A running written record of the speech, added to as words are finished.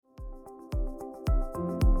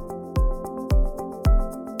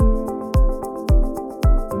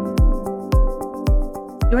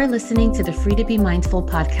You're listening to the Free to Be Mindful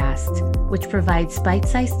podcast, which provides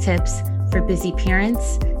bite-sized tips for busy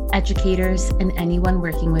parents, educators, and anyone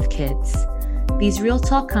working with kids. These real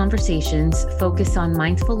talk conversations focus on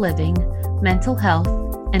mindful living, mental health,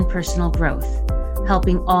 and personal growth,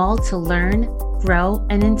 helping all to learn, grow,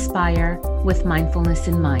 and inspire with mindfulness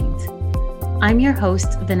in mind. I'm your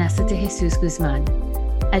host, Vanessa de Jesus Guzman,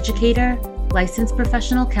 educator, licensed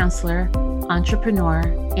professional counselor, entrepreneur,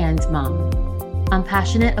 and mom. I'm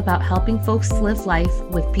passionate about helping folks live life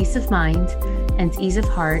with peace of mind and ease of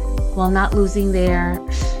heart while not losing their,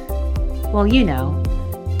 well, you know,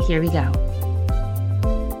 here we go.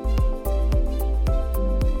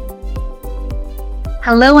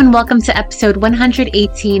 Hello and welcome to episode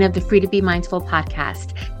 118 of the Free to Be Mindful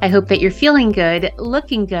podcast. I hope that you're feeling good,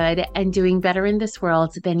 looking good, and doing better in this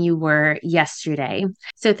world than you were yesterday.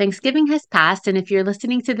 So Thanksgiving has passed, and if you're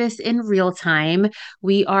listening to this in real time,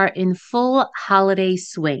 we are in full holiday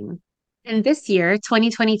swing. And this year,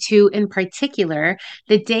 2022 in particular,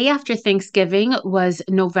 the day after Thanksgiving was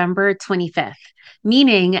November 25th.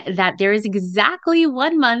 Meaning that there is exactly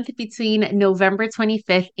 1 month between November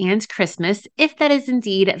 25th and Christmas, if that is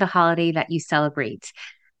indeed the holiday that you celebrate.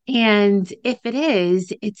 And if it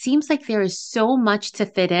is, it seems like there is so much to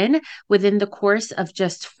fit in within the course of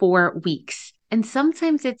just 4 weeks. And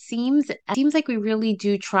sometimes it seems like we really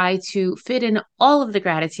do try to fit in all of the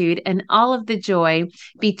gratitude and all of the joy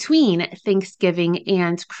between Thanksgiving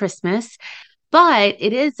and Christmas. But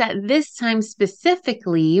it is at this time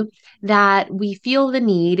specifically that we feel the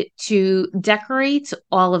need to decorate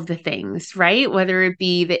all of the things, right? Whether it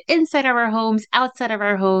be the inside of our homes, outside of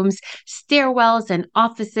our homes, stairwells and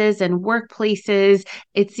offices and workplaces.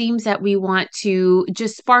 It seems that we want to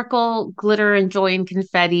just sparkle, glitter, and joy and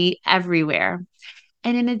confetti everywhere.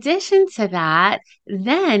 And in addition to that,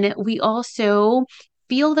 then we also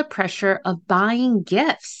feel the pressure of buying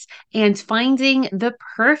gifts and finding the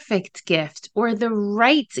perfect gift or the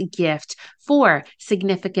right gift for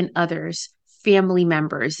significant others, family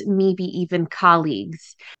members, maybe even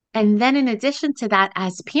colleagues. And then in addition to that,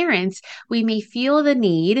 as parents, we may feel the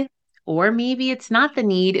need, or maybe it's not the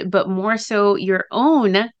need, but more so your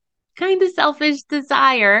own kind of selfish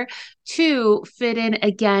desire to fit in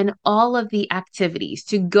again all of the activities,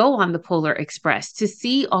 to go on the Polar Express, to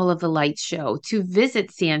see all of the lights show, to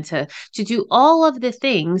visit Santa, to do all of the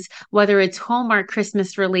things, whether it's Hallmark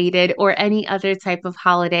Christmas related or any other type of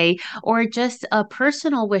holiday or just a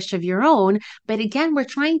personal wish of your own. But again, we're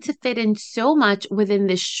trying to fit in so much within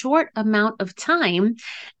this short amount of time.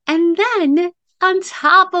 And then on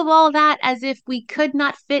top of all that, as if we could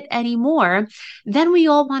not fit anymore, then we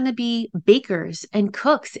all want to be bakers and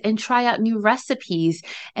cooks and try out new recipes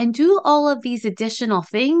and do all of these additional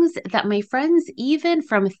things that, my friends, even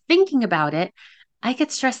from thinking about it, I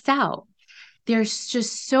get stressed out. There's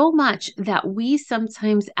just so much that we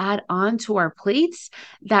sometimes add on to our plates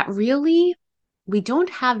that really we don't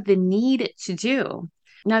have the need to do.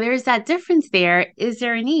 Now, there's that difference there. Is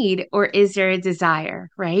there a need or is there a desire,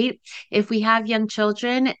 right? If we have young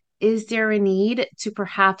children, is there a need to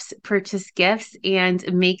perhaps purchase gifts and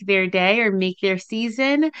make their day or make their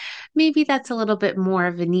season? Maybe that's a little bit more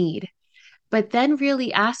of a need. But then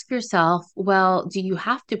really ask yourself, well, do you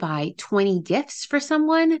have to buy 20 gifts for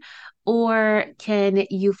someone? Or can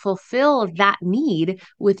you fulfill that need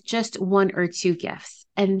with just 1 or 2 gifts?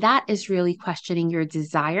 And that is really questioning your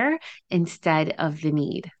desire instead of the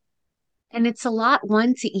need. And it's a lot,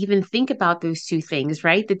 one, to even think about those 2 things,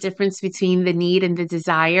 right? The difference between the need and the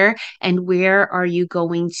desire, and where are you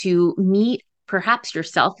going to meet perhaps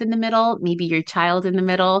yourself in the middle, maybe your child in the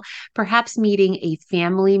middle, perhaps meeting a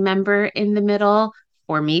family member in the middle,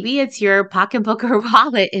 or maybe it's your pocketbook or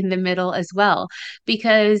wallet in the middle as well,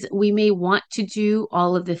 because we may want to do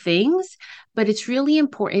all of the things, but it's really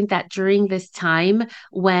important that during this time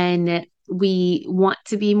when we want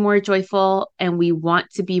to be more joyful and we want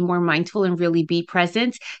to be more mindful and really be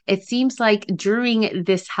present, it seems like during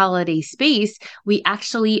this holiday space, we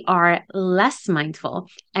actually are less mindful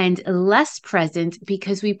and less present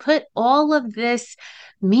because we put all of this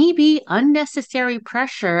maybe unnecessary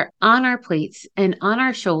pressure on our plates and on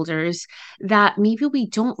our shoulders that maybe we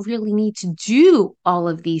don't really need to do all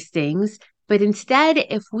of these things. But instead,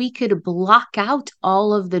 if we could block out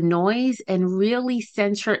all of the noise and really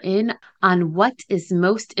center in on what is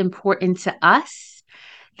most important to us,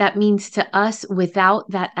 that means to us without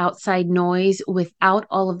that outside noise, without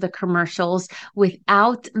all of the commercials,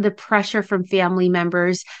 without the pressure from family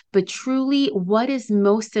members, but truly what is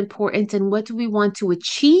most important and what do we want to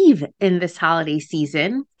achieve in this holiday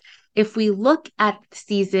season, If we look at the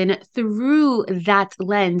season through that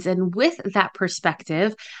lens and with that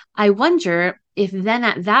perspective, I wonder if then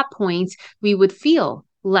at that point we would feel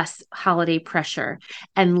less holiday pressure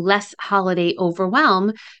and less holiday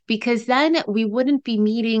overwhelm, because then we wouldn't be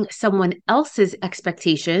meeting someone else's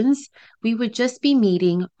expectations. We would just be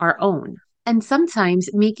meeting our own. And sometimes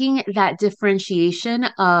making that differentiation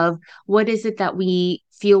of what is it that we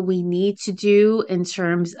feel we need to do in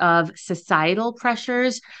terms of societal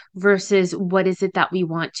pressures versus what is it that we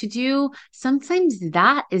want to do, sometimes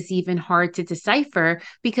that is even hard to decipher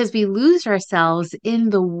because we lose ourselves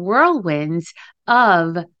in the whirlwinds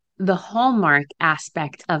of the hallmark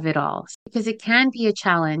aspect of it all. Because it can be a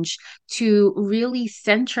challenge to really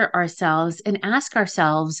center ourselves and ask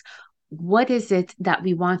ourselves, what is it that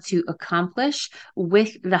we want to accomplish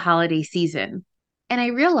with the holiday season? And I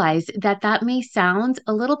realize that that may sound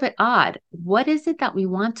a little bit odd. What is it that we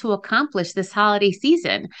want to accomplish this holiday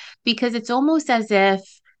season? Because it's almost as if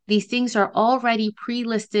these things are already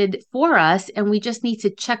pre-listed for us and we just need to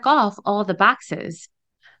check off all the boxes.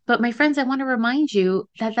 But my friends, I want to remind you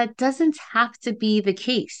that that doesn't have to be the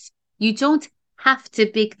case. You don't have to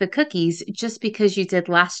bake the cookies just because you did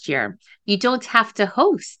last year. You don't have to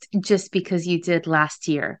host just because you did last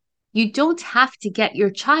year. You don't have to get your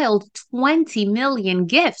child 20 million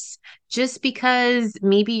gifts just because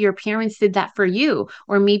maybe your parents did that for you,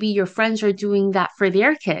 or maybe your friends are doing that for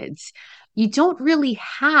their kids. You don't really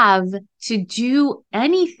have to do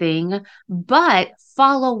anything but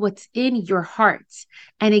follow what's in your heart.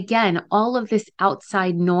 And again, all of this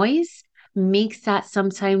outside noise makes that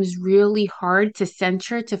sometimes really hard to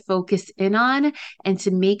center, to focus in on, and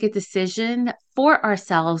to make a decision for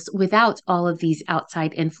ourselves without all of these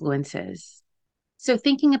outside influences. So,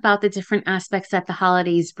 thinking about the different aspects that the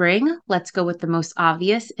holidays bring, let's go with the most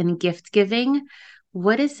obvious in gift giving.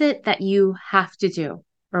 What is it that you have to do?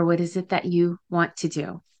 Or what is it that you want to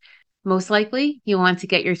do? Most likely, you want to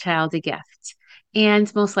get your child a gift.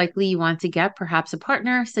 And most likely, you want to get perhaps a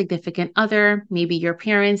partner, significant other, maybe your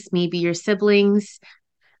parents, maybe your siblings.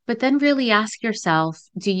 But then really ask yourself,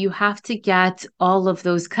 do you have to get all of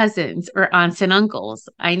those cousins or aunts and uncles?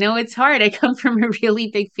 I know it's hard. I come from a really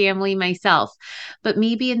big family myself, but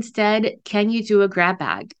maybe instead, can you do a grab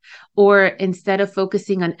bag? Or instead of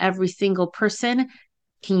focusing on every single person,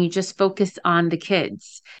 can you just focus on the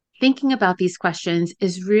kids? Thinking about these questions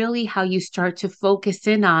is really how you start to focus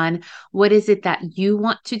in on what is it that you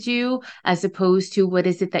want to do, as opposed to what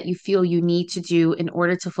is it that you feel you need to do in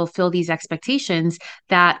order to fulfill these expectations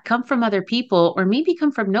that come from other people or maybe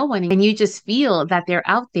come from no one. And you just feel that they're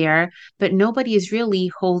out there, but nobody is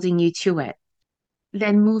really holding you to it.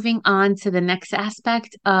 Then moving on to the next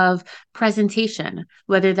aspect of presentation,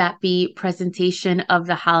 whether that be presentation of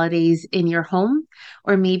the holidays in your home,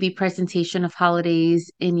 or maybe presentation of holidays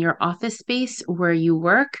in your office space where you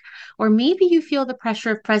work, or maybe you feel the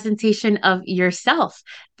pressure of presentation of yourself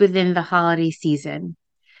within the holiday season.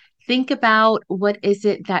 Think about, what is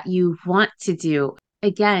it that you want to do?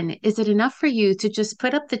 Again, is it enough for you to just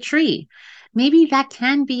put up the tree? Maybe that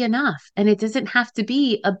can be enough. And it doesn't have to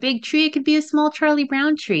be a big tree. It could be a small Charlie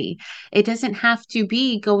Brown tree. It doesn't have to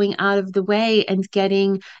be going out of the way and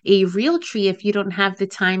getting a real tree if you don't have the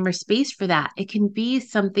time or space for that. It can be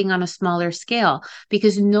something on a smaller scale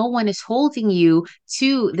because no one is holding you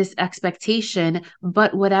to this expectation,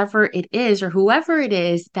 but whatever it is or whoever it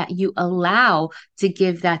is that you allow to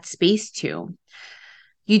give that space to.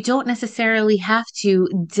 You don't necessarily have to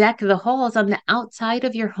deck the halls on the outside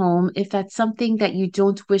of your home if that's something that you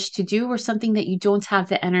don't wish to do or something that you don't have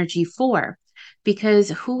the energy for. Because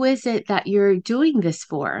who is it that you're doing this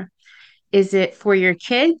for? Is it for your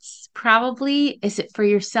kids? Probably. Is it for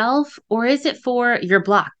yourself? Or is it for your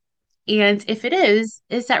block? And if it is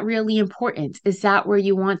that really important? Is that where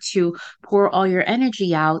you want to pour all your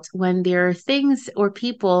energy out when there are things or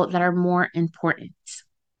people that are more important?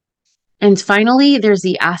 And finally, there's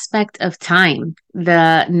the aspect of time,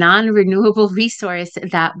 the non renewable resource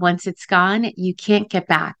that once it's gone, you can't get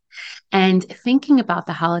back. And thinking about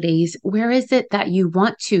the holidays, where is it that you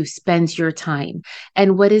want to spend your time?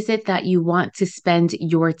 And what is it that you want to spend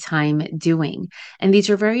your time doing? And these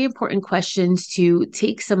are very important questions to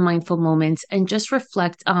take some mindful moments and just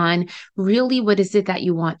reflect on, really, what is it that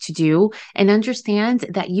you want to do, and understand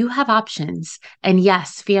that you have options. And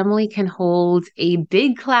yes, family can hold a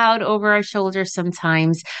big cloud over our shoulders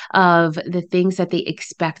sometimes of the things that they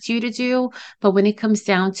expect you to do. But when it comes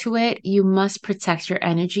down to it, you must protect your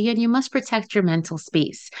energy energy and you must protect your mental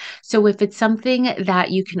space. So if it's something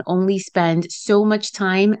that you can only spend so much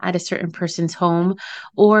time at a certain person's home,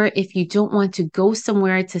 or if you don't want to go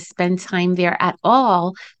somewhere to spend time there at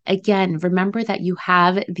all, again, remember that you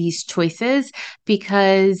have these choices,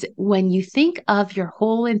 because when you think of your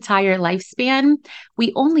whole entire lifespan,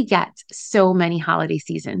 we only get so many holiday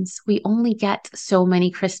seasons. We only get so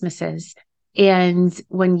many Christmases. And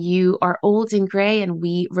when you are old and gray and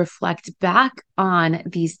we reflect back on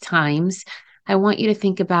these times, I want you to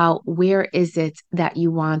think about, where is it that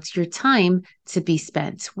you want your time to be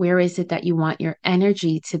spent? Where is it that you want your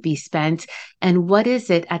energy to be spent? And what is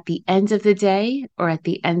it at the end of the day or at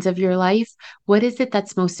the end of your life? What is it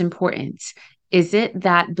that's most important? Is it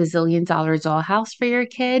that bazillion-dollar dollhouse for your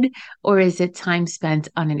kid, or is it time spent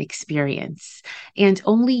on an experience? And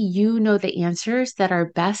only you know the answers that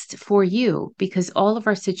are best for you, because all of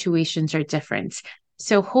our situations are different.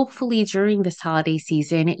 So hopefully during this holiday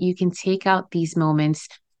season, you can take out these moments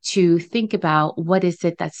to think about, what is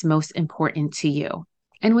it that's most important to you.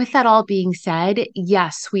 And with that all being said,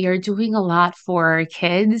 yes, we are doing a lot for our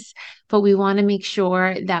kids, but we want to make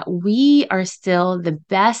sure that we are still the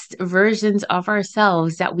best versions of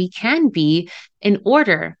ourselves that we can be in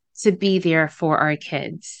order to be there for our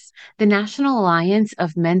kids. The National Alliance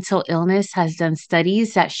of Mental Illness has done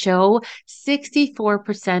studies that show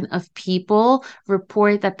 64% of people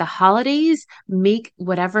report that the holidays make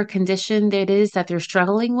whatever condition it is that they're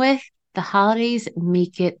struggling with, the holidays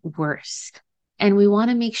make it worse. And we want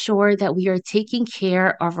to make sure that we are taking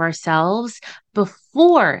care of ourselves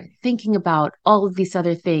before thinking about all of these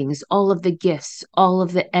other things, all of the gifts, all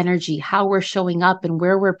of the energy, how we're showing up and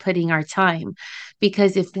where we're putting our time.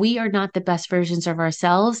 Because if we are not the best versions of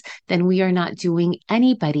ourselves, then we are not doing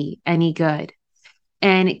anybody any good.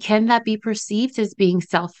 And can that be perceived as being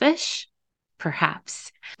selfish?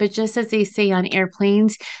 Perhaps. But just as they say on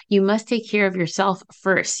airplanes, you must take care of yourself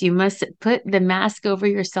first. You must put the mask over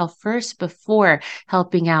yourself first before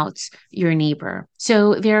helping out your neighbor.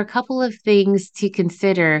 So there are a couple of things to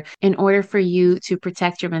consider in order for you to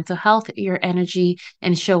protect your mental health, your energy,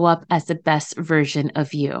 and show up as the best version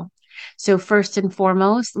of you. So first and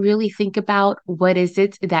foremost, really think about, what is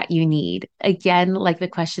it that you need? Again, like the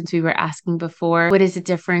questions we were asking before, what is the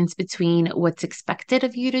difference between what's expected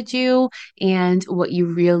of you to do and what you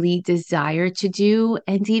really desire to do?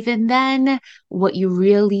 And even then, what you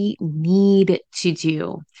really need to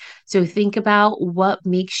do. So think about what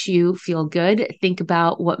makes you feel good. Think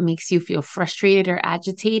about what makes you feel frustrated or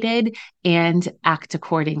agitated, and act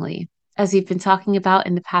accordingly. As we've been talking about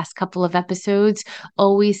in the past couple of episodes,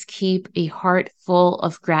 always keep a heart full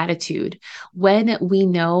of gratitude. When we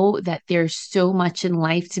know that there's so much in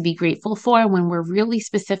life to be grateful for, when we're really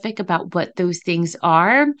specific about what those things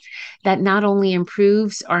are, that not only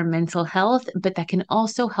improves our mental health, but that can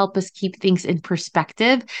also help us keep things in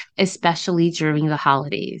perspective, especially during the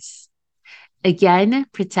holidays. Again,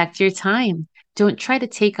 protect your time. Don't try to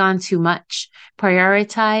take on too much.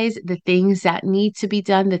 Prioritize the things that need to be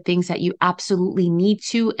done, the things that you absolutely need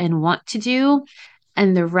to and want to do.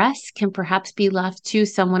 And the rest can perhaps be left to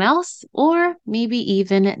someone else, or maybe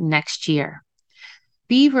even next year.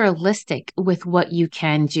 Be realistic with what you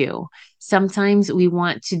can do. Sometimes we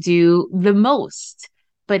want to do the most,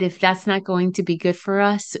 but if that's not going to be good for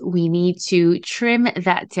us, we need to trim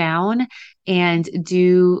that down and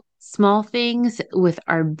do small things with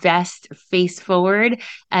our best face forward,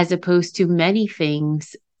 as opposed to many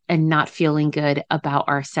things and not feeling good about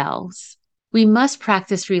ourselves. We must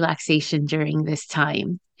practice relaxation during this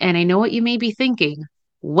time. And I know what you may be thinking.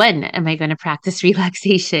 When am I going to practice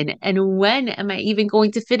relaxation? And when am I even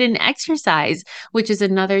going to fit in exercise? Which is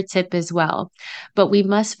another tip as well. But we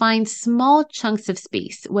must find small chunks of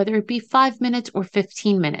space, whether it be 5 minutes or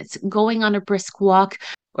 15 minutes, going on a brisk walk,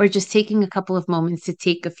 or just taking a couple of moments to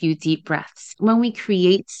take a few deep breaths. When we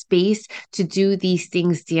create space to do these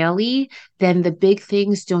things daily, then the big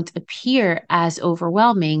things don't appear as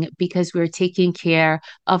overwhelming, because we're taking care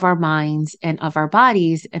of our minds and of our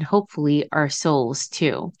bodies, and hopefully our souls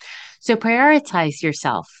too. So prioritize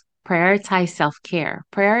yourself. Prioritize self-care.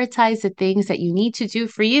 Prioritize the things that you need to do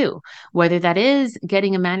for you, whether that is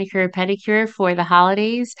getting a manicure or pedicure for the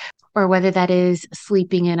holidays, or whether that is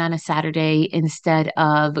sleeping in on a Saturday instead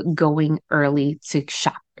of going early to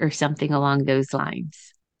shop or something along those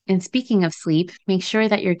lines. And speaking of sleep, make sure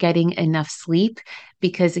that you're getting enough sleep,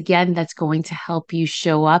 because again, that's going to help you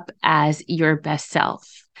show up as your best self.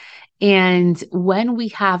 And when we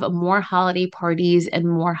have more holiday parties and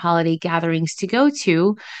more holiday gatherings to go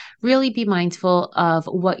to, really be mindful of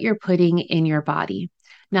what you're putting in your body.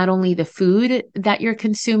 not only the food that you're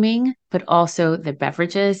consuming, but also the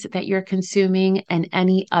beverages that you're consuming and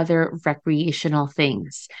any other recreational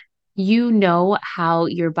things. You know how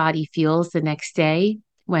your body feels the next day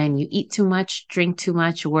when you eat too much, drink too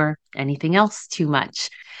much, or anything else too much.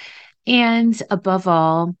 And above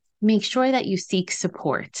all, make sure that you seek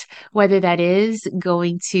support, whether that is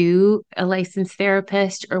going to a licensed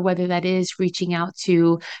therapist or whether that is reaching out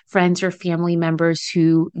to friends or family members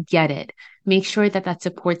who get it. Make sure that that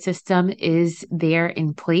support system is there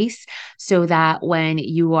in place so that when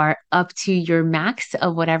you are up to your max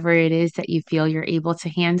of whatever it is that you feel you're able to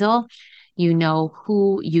handle, you know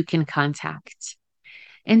who you can contact.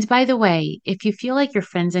 And by the way, if you feel like your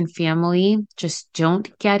friends and family just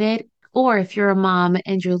don't get it, or if you're a mom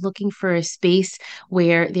and you're looking for a space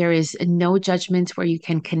where there is no judgment, where you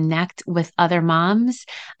can connect with other moms,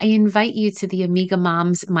 I invite you to the Amiga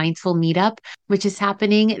Moms Mindful Meetup, which is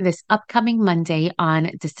happening this upcoming Monday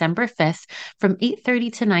on December 5th from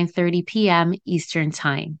 8:30 to 9:30 p.m. Eastern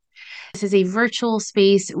Time. This is a virtual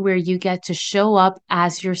space where you get to show up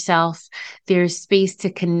as yourself. There's space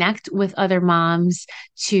to connect with other moms,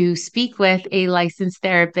 to speak with a licensed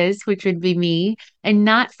therapist, which would be me, and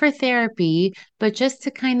not for therapy, but just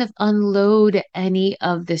to kind of unload any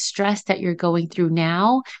of the stress that you're going through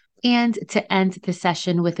now. And to end the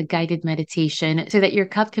session with a guided meditation so that your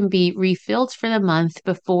cup can be refilled for the month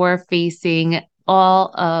before facing all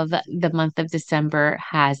of the month of December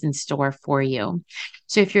has in store for you.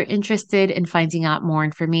 So if you're interested in finding out more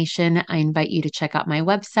information, I invite you to check out my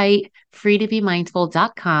website,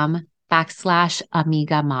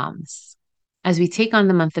 freetobemindful.com/Amiga Moms. As we take on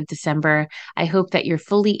the month of December, I hope that you're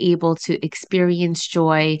fully able to experience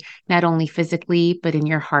joy, not only physically, but in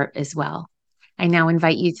your heart as well. I now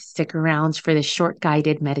invite you to stick around for the short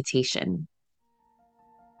guided meditation.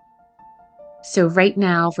 So right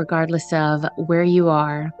now, regardless of where you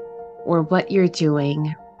are or what you're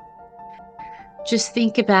doing, just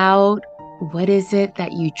think about what is it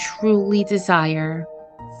that you truly desire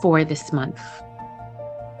for this month.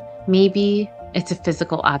 Maybe it's a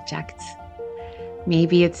physical object.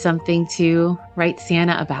 Maybe it's something to write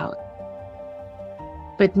Santa about.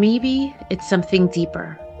 But maybe it's something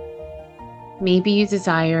deeper. Maybe you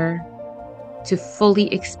desire to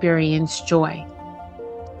fully experience joy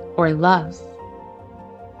or love.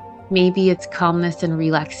 Maybe it's calmness and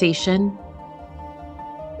relaxation.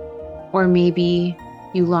 Or maybe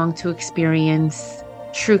you long to experience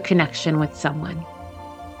true connection with someone.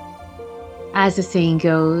 As the saying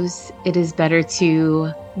goes, it is better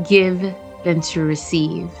to give than to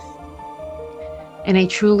receive. And I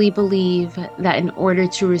truly believe that in order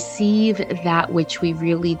to receive that which we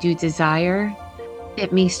really do desire,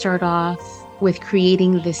 it may start off with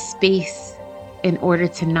creating this space in order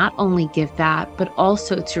to not only give that, but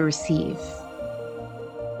also to receive.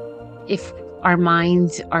 If our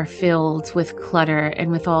minds are filled with clutter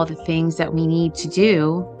and with all the things that we need to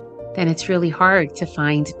do, then it's really hard to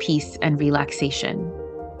find peace and relaxation.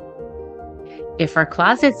 If our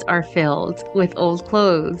closets are filled with old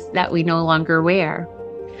clothes that we no longer wear,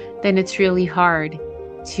 then it's really hard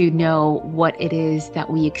to know what it is that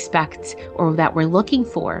we expect or that we're looking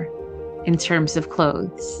for in terms of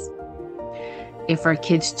clothes. If our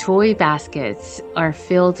kids' toy baskets are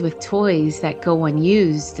filled with toys that go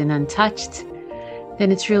unused and untouched,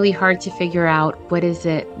 then it's really hard to figure out what is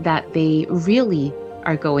it that they really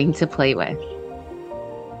are going to play with.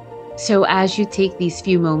 So as you take these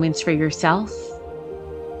few moments for yourself,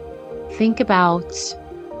 think about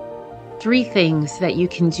 3 things that you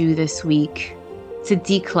can do this week to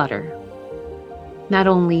declutter. Not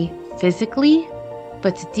only physically,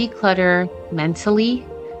 but to declutter mentally,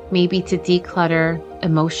 maybe to declutter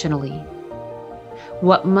emotionally.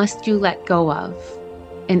 What must you let go of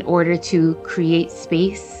in order to create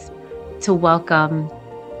space to welcome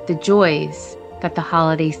the joys that the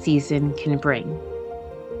holiday season can bring?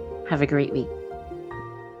 Have a great week.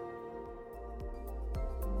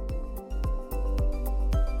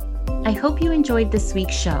 I hope you enjoyed this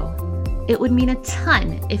week's show. It would mean a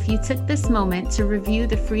ton if you took this moment to review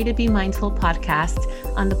the Free to Be Mindful podcast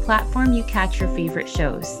on the platform you catch your favorite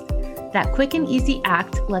shows. That quick and easy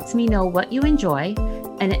act lets me know what you enjoy,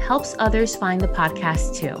 and it helps others find the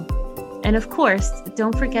podcast too. And of course,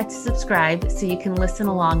 don't forget to subscribe so you can listen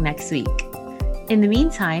along next week. In the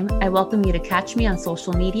meantime, I welcome you to catch me on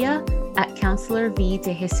social media at Counselor V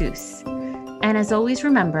de Jesus. And as always,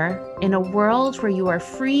 remember, in a world where you are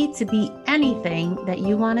free to be anything that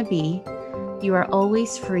you want to be, you are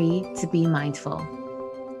always free to be mindful.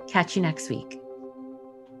 Catch you next week.